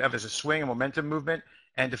also what we have as a swing and momentum movement,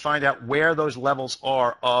 and to find out where those levels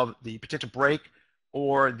are of the potential break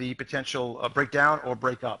or the potential breakdown or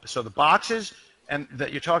break up. So the boxes and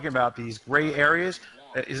that you're talking about, these gray areas,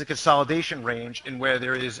 is a consolidation range in where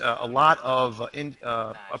there is a lot of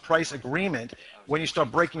a price agreement. When you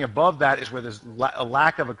start breaking above that is where there's a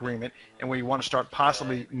lack of agreement and where you want to start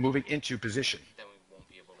possibly moving into position. Then we won't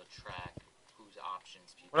be able to track whose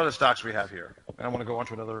options people. What other stocks we have here? And I want to go on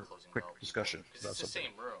to another quick discussion. It's the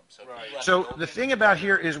same room. So the thing about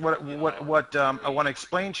here is what I want to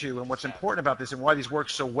explain to you, and what's important about this and why these work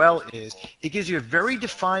so well is it gives you a very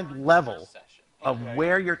defined level of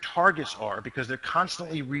where your targets are, because they're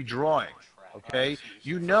constantly redrawing. Okay,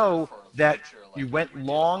 you know that you went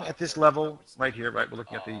long at this level right here, right? We're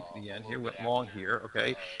looking at the end here. Went long here,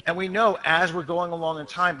 okay, and we know as we're going along in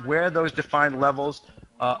time where those defined levels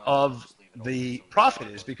of the profit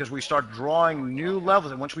is, because we start drawing new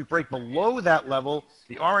levels, and once we break below that level,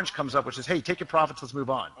 the orange comes up, which says, "Hey, take your profits, let's move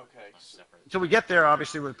on." Okay. Until we get there,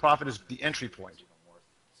 obviously, where the profit is the entry point.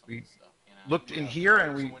 looked in here,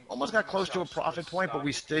 and we almost got close to a profit point, but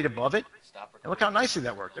we stayed above it. And look how nicely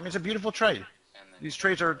that worked. I mean, it's a beautiful trade. These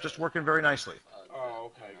trades are just working very nicely. Oh,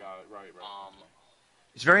 okay, got it. Right.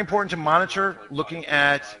 It's very important to monitor looking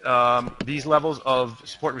at these levels of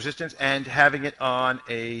support resistance and having it on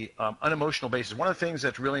a unemotional basis. One of the things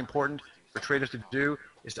that's really important for traders to do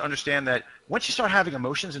is to understand that once you start having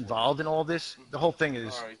emotions involved in all this, the whole thing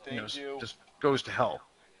is, just goes to hell.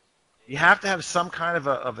 You have to have some kind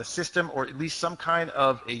of a system, or at least some kind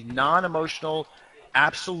of a non-emotional,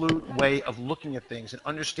 absolute way of looking at things and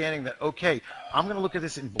understanding that, okay, I'm going to look at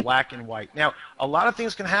this in black and white. Now, a lot of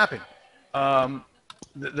things can happen.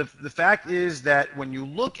 The fact is that when you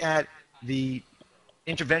look at the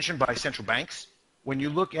intervention by central banks, when you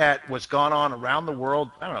look at what's gone on around the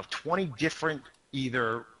world, I don't know, 20 different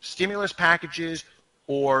either stimulus packages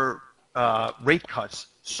or rate cuts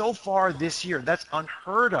so far this year, that's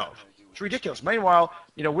unheard of. It's ridiculous. Meanwhile,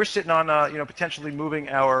 we're sitting on, potentially moving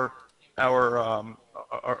our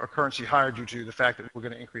currency higher due to the fact that we're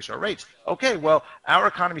going to increase our rates. Okay, well, our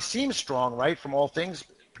economy seems strong, right, from all things,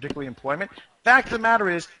 particularly employment. Fact of the matter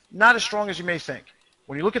is, not as strong as you may think.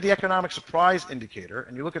 When you look at the economic surprise indicator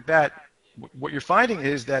and you look at that, what you're finding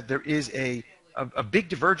is that there is a big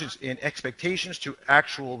divergence in expectations to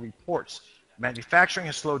actual reports. Manufacturing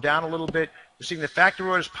has slowed down a little bit. We're seeing the factory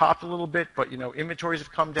orders popped a little bit, but inventories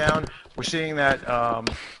have come down. We're seeing that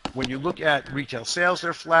when you look at retail sales,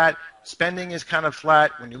 they're flat. Spending is kind of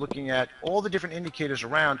flat. When you're looking at all the different indicators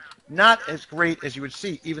around, not as great as you would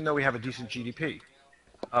see, even though we have a decent GDP.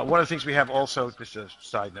 One of the things we have also, just a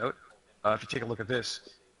side note, if you take a look at this,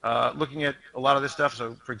 looking at a lot of this stuff.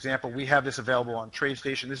 So, for example, we have this available on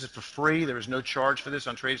TradeStation. This is for free. There is no charge for this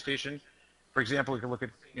on TradeStation. For example, we can look at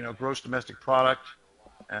gross domestic product,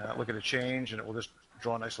 look at a change, and it will just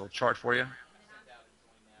draw a nice little chart for you. You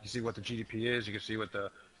can see what the GDP is. You can see what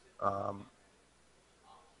the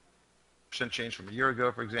percent change from a year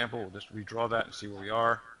ago, for example. We'll just redraw that and see where we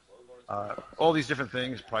are. All these different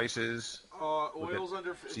things, prices. Oil's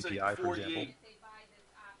under CPI, for example.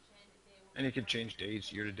 And you can change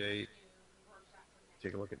dates, year to date.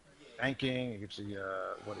 Take a look at banking. You can see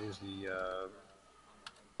what is the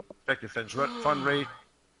effective Fed fund rate.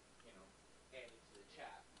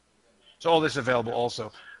 So all this is available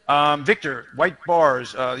also. Victor, white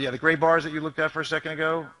bars. The gray bars that you looked at for a second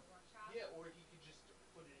ago. Yeah, or you could just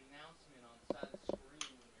put an announcement on the side of the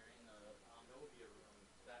screen when you're in the Novia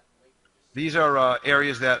room. These are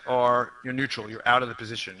areas that you're neutral. You're out of the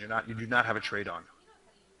position. You do not have a trade on.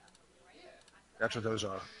 That's what those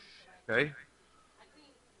are. Okay.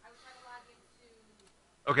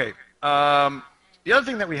 Okay. The other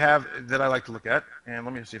thing that we have that I like to look at, and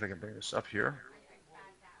let me see if I can bring this up here,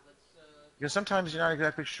 because sometimes you're not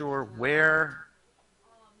exactly sure where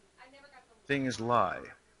things lie.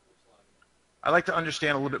 I like to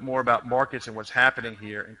understand a little bit more about markets and what's happening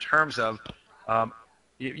here in terms of,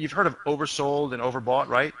 you've heard of oversold and overbought,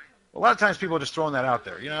 right? A lot of times people are just throwing that out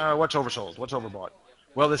there. What's oversold? What's overbought?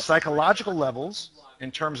 Well, the psychological levels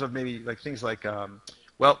in terms of maybe like things like, how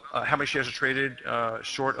many shares are traded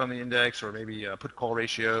short on the index, or maybe put-call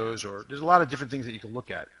ratios, or there's a lot of different things that you can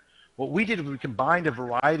look at. What we did is we combined a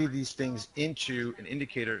variety of these things into an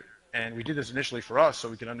indicator, and we did this initially for us so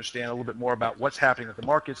we can understand a little bit more about what's happening with the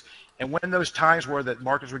markets, and when those times were that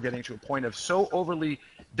markets were getting to a point of so overly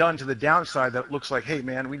done to the downside that it looks like, hey,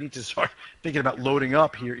 man, we need to start thinking about loading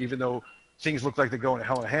up here, even though things look like they're going to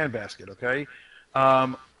hell in a handbasket, okay?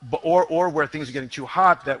 Or where things are getting too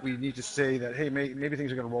hot that we need to say that, hey, maybe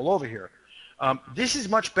things are going to roll over here. This is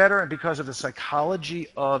much better, and because of the psychology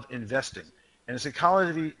of investing. And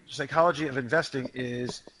the psychology of investing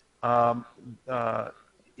is all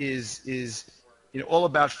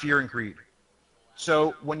about fear and greed.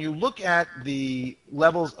 So when you look at the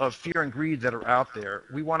levels of fear and greed that are out there,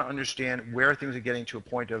 we want to understand where things are getting to a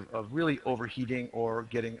point of really overheating or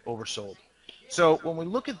getting oversold. So when we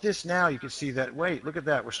look at this now, you can see that, wait, look at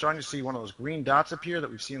that. We're starting to see one of those green dots up here that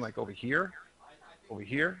we've seen like over here.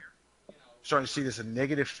 Starting to see this in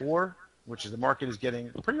 -4, which is the market is getting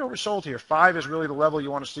pretty oversold here. 5 is really the level you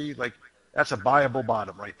want to see. Like, that's a buyable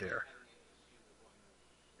bottom right there.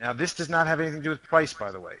 Now, this does not have anything to do with price,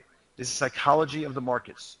 by the way. This is psychology of the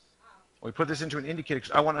markets. We put this into an indicator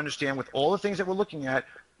because I want to understand, with all the things that we're looking at,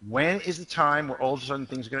 when is the time where all of a sudden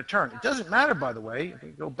things are going to turn. It doesn't matter, by the way. If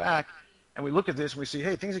we go back and we look at this and we see,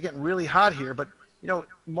 hey, things are getting really hot here, but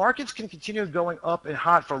markets can continue going up and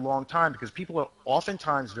hot for a long time because people are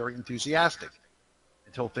oftentimes very enthusiastic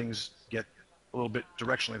until things get a little bit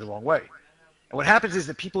directionally the wrong way. And what happens is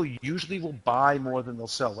that people usually will buy more than they'll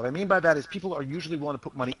sell. What I mean by that is people are usually willing to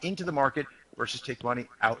put money into the market versus take money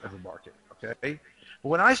out of the market, okay? But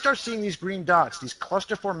when I start seeing these green dots, these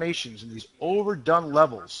cluster formations and these overdone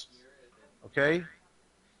levels, okay,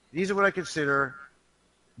 these are what I consider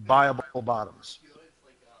viable bottoms.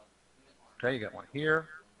 Okay, you got one here,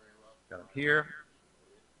 got them here.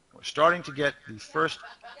 We're starting to get the first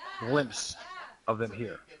glimpse of them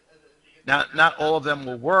here. Now, not all of them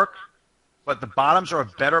will work, but the bottoms are a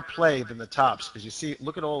better play than the tops because you see,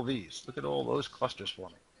 look at all these. Look at all those clusters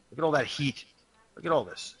forming. Look at all that heat. Look at all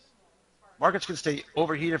this. Markets can stay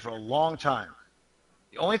overheated for a long time.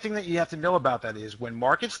 The only thing that you have to know about that is when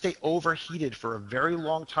markets stay overheated for a very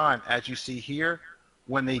long time, as you see here,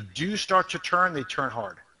 when they do start to turn, they turn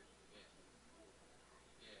hard.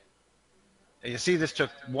 And you see this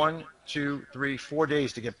took 1, 2, 3, 4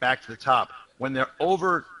 days to get back to the top. When they're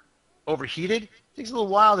overheated, it takes a little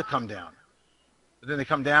while to come down. But then they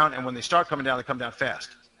come down, and when they start coming down, they come down fast.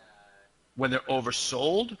 When they're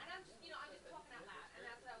oversold,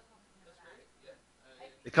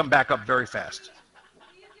 they come back up very fast.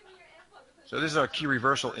 So this is our key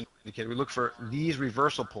reversal indicator. We look for these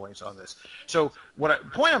reversal points on this. So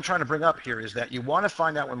point I'm trying to bring up here is that you want to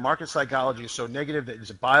find out when market psychology is so negative that it's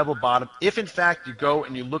a viable bottom. If, in fact, you go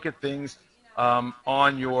and you look at things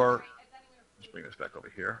on your, let's bring this back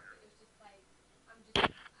over here,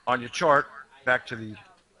 on your chart, back to the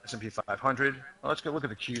S&P 500. Well, let's go look at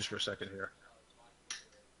the Qs for a second here.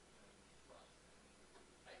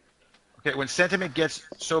 Okay, when sentiment gets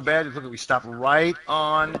so bad, look at we stop right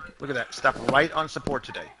on, look at that, stop right on support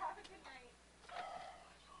today.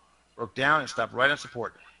 Broke down and stopped right on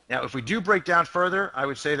support. Now, if we do break down further, I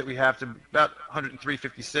would say that we have to about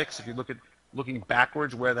 103.56. If you look at looking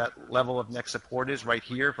backwards where that level of next support is right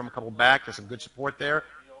here from a couple back, there's some good support there.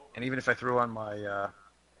 And even if I throw on my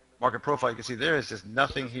market profile, you can see there is just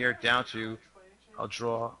nothing here down to, let me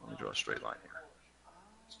draw a straight line here.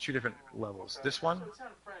 It's two different levels. This one,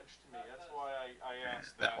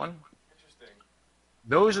 that one.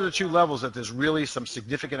 Those are the two levels that there's really some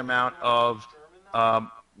significant amount of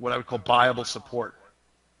what I would call buyable support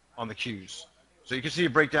on the Qs. So you can see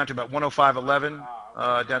it break down to about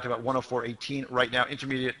 105.11, down to about 104.18 right now,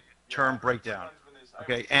 intermediate term breakdown.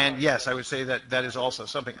 Okay, and yes, I would say that that is also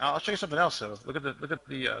something. I'll show you something else. So look at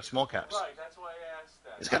the small caps.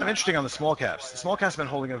 It's kind of interesting on the small caps. The small caps have been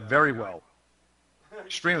holding up very well,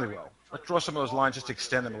 extremely well. Let's draw some of those lines just to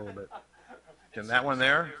extend them a little bit. And that one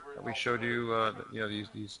there that we showed you,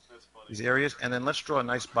 these areas, and then let's draw a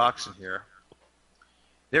nice box in here.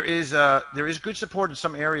 There is good support in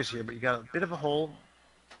some areas here, but you got a bit of a hole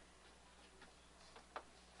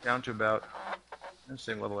down to about the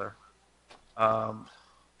same level there. Comes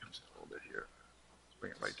a little bit here. Let's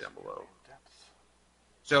bring it right down below.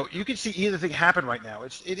 So you can see either thing happen right now.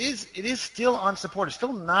 It is still on support. It's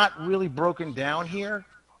still not really broken down here,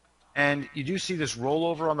 and you do see this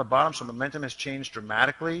rollover on the bottom. So momentum has changed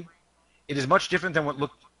dramatically. It is much different than what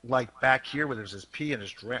looked like back here, where there's this P and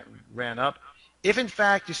just ran up. If in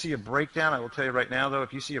fact you see a breakdown, I will tell you right now though,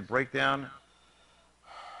 if you see a breakdown,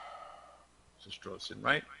 let's just draw this in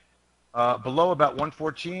right. Below about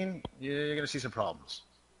 114, you're going to see some problems.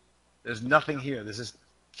 There's nothing here. This is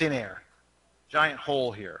thin air. Giant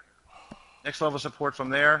hole here. Next level of support from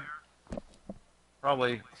there,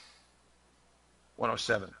 probably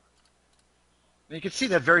 107. And you can see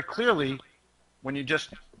that very clearly when you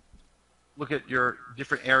just look at your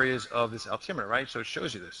different areas of this altimeter, right? So it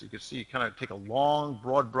shows you this. You can see, you kind of take a long,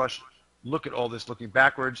 broad brush look at all this looking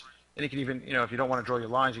backwards. And you can even, if you don't want to draw your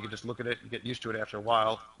lines, you can just look at it and get used to it after a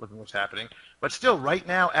while, looking what's happening. But still, right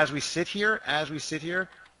now, as we sit here,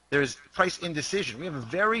 there's price indecision. We have a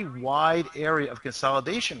very wide area of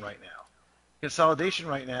consolidation right now. Consolidation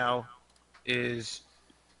right now is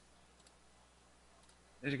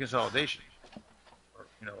a consolidation, or,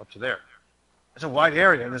 up to there. It's a wide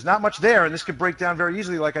area, and there's not much there, and this could break down very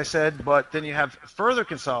easily, like I said, but then you have further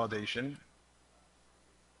consolidation,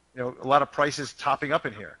 a lot of prices topping up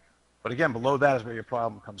in here. But again, below that is where your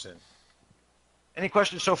problem comes in. Any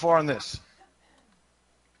questions so far on this?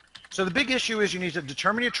 So the big issue is you need to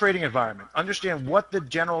determine your trading environment. Understand what the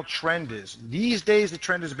general trend is. These days, the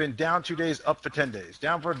trend has been down 2 days, up for 10 days.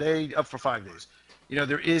 Down for a day, up for 5 days.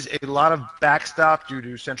 There is a lot of backstop due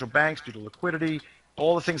to central banks, due to liquidity,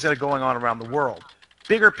 all the things that are going on around the world.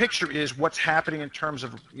 Bigger picture is what's happening in terms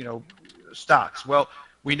of, stocks. Well,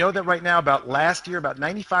 we know that right now, about last year, about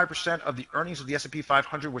 95% of the earnings of the S&P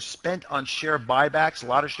 500 were spent on share buybacks. A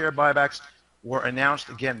lot of share buybacks were announced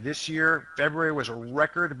again this year. February was a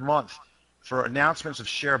record month for announcements of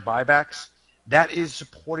share buybacks. That is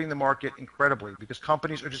supporting the market incredibly because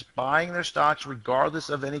companies are just buying their stocks regardless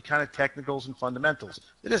of any kind of technicals and fundamentals.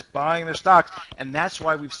 They're just buying their stocks, and that's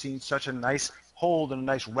why we've seen such a nice hold and a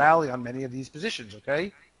nice rally on many of these positions,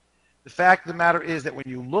 okay? The fact of the matter is that when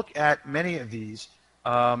you look at many of these,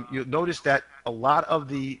 you'll notice that a lot of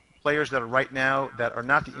the players that are right now that are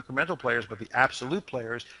not the incremental players but the absolute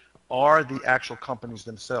players are the actual companies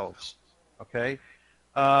themselves, okay?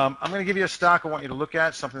 I'm going to give you a stock I want you to look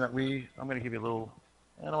at, something that I'm going to give you a little,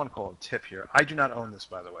 I don't want to call it a tip here. I do not own this,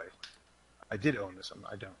 by the way. I did own this.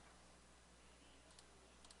 I don't.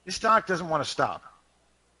 This stock doesn't want to stop.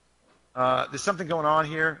 There's something going on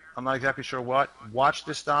here. I'm not exactly sure what. Watch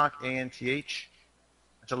this stock, ANTH.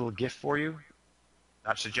 That's a little gift for you.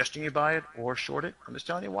 Not suggesting you buy it or short it. I'm just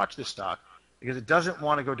telling you, watch this stock because it doesn't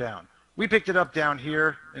want to go down. We picked it up down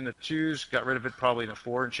here in the 2s, got rid of it probably in a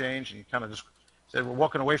 4 and change, and you kind of just said we're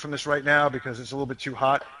walking away from this right now because it's a little bit too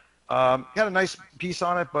hot. Got a nice piece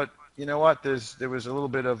on it, but you know what? There was a little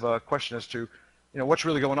bit of a question as to, what's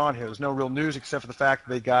really going on here. There's no real news except for the fact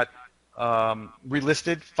that they got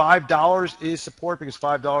relisted. $5 is support because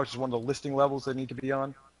 $5 is one of the listing levels they need to be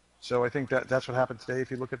on. So I think that's what happened today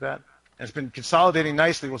if you look at that. And it's been consolidating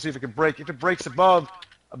nicely. We'll see if it can break. If it breaks above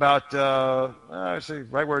about, I say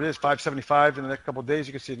right where it is, 575 in the next couple of days,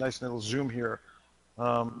 you can see a nice little zoom here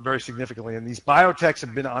very significantly. And these biotechs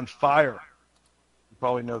have been on fire. You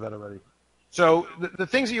probably know that already. So the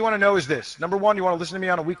things that you want to know is this. Number one, you want to listen to me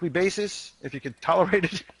on a weekly basis, if you can tolerate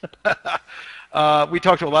it. We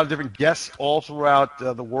talk to a lot of different guests all throughout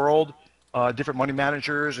the world, different money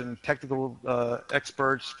managers and technical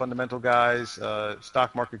experts, fundamental guys,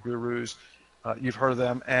 stock market gurus. You've heard of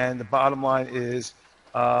them. And the bottom line is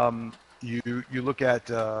you look at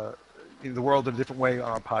the world in a different way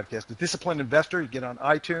on our podcast. The Disciplined Investor, you get on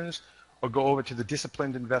iTunes or go over to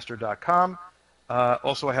thedisciplinedinvestor.com.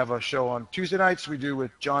 Also, I have a show on Tuesday nights we do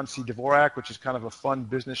with John C. Dvorak, which is kind of a fun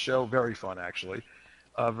business show. Very fun, actually.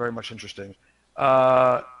 Very much interesting.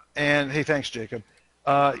 And, hey, thanks, Jacob.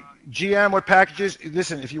 GM, what packages?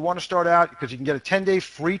 Listen, if you want to start out, because you can get a 10-day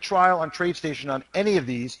free trial on TradeStation on any of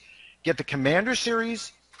these, get the Commander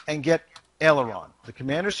Series and get Aileron. The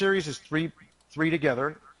Commander Series is three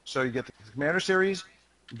together. So you get the Commander Series,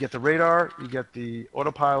 you get the radar, you get the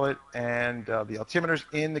autopilot, and the altimeters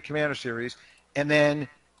in the Commander Series. And then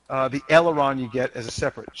the aileron you get as a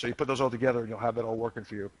separate. So you put those all together and you'll have that all working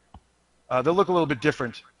for you. They'll look a little bit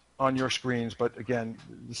different on your screens, but again,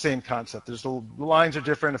 the same concept. The lines are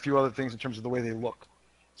different, a few other things in terms of the way they look.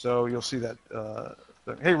 So you'll see that.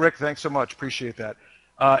 Hey, Rick, thanks so much. Appreciate that.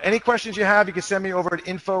 Any questions you have, you can send me over at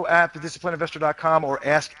info@thedisciplinedinvestor.com or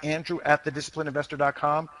ask Andrew at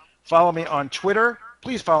thedisciplinedinvestor.com. Follow me on Twitter.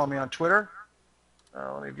 Please follow me on Twitter.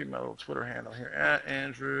 Let me give you my little Twitter handle here, at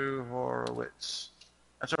Andrew Horowitz.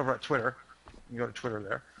 That's over at Twitter. You can go to Twitter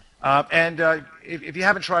there. And if you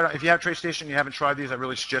haven't tried, if you have TradeStation and you haven't tried these, I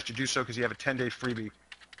really suggest you do so because you have a 10-day freebie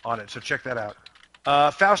on it. So check that out.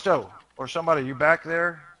 Fausto or somebody, you back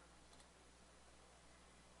there?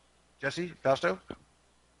 Jesse, Fausto?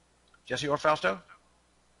 Jesse or Fausto?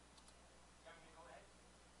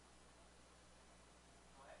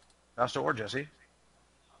 Fausto or Jesse?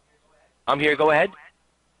 I'm here. Go ahead.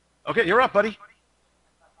 Okay, you're up, buddy.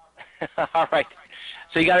 All right.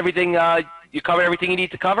 So you got everything. You covered everything you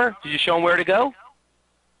need to cover. Did you show them where to go?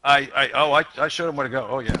 I showed him where to go.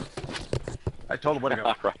 Oh yeah, I told him where to go.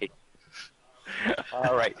 All right.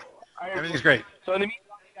 All right. Everything's great. So in the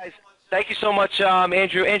meantime, guys, thank you so much,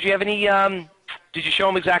 Andrew. Andrew, you have any? Did you show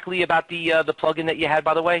them exactly about the plugin that you had,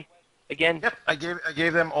 by the way? Again. Yep, I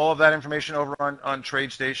gave them all of that information over on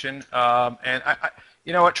TradeStation. And I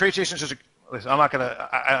you know what, TradeStation is just listen. I'm not gonna.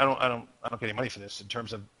 I don't get any money for this in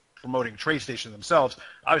terms of promoting TradeStation themselves.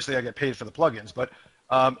 Obviously, I get paid for the plugins, but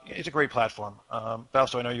it's a great platform.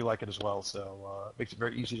 Fausto, I know you like it as well, so it makes it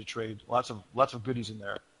very easy to trade. Lots of goodies in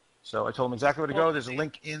there. So I told them exactly where to go. There's a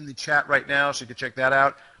link in the chat right now, so you can check that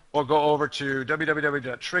out. Or go over to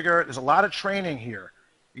www.trigger. There's a lot of training here.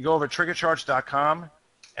 You go over to triggercharts.com, and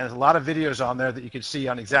there's a lot of videos on there that you can see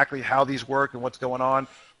on exactly how these work and what's going on.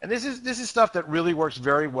 And this is stuff that really works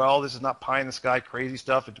very well. This is not pie in the sky crazy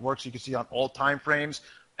stuff. It works, you can see, on all time frames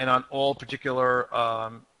and on all particular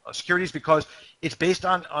securities because it's based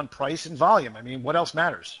on price and volume. I mean, what else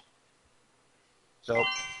matters? So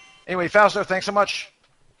anyway, Fausto, thanks so much.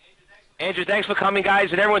 Andrew, thanks for coming,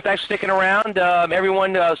 guys, and everyone, thanks for sticking around.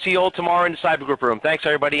 Everyone, see you all tomorrow in the Cyber Group room. Thanks,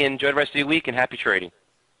 everybody, and enjoy the rest of your week, and happy trading.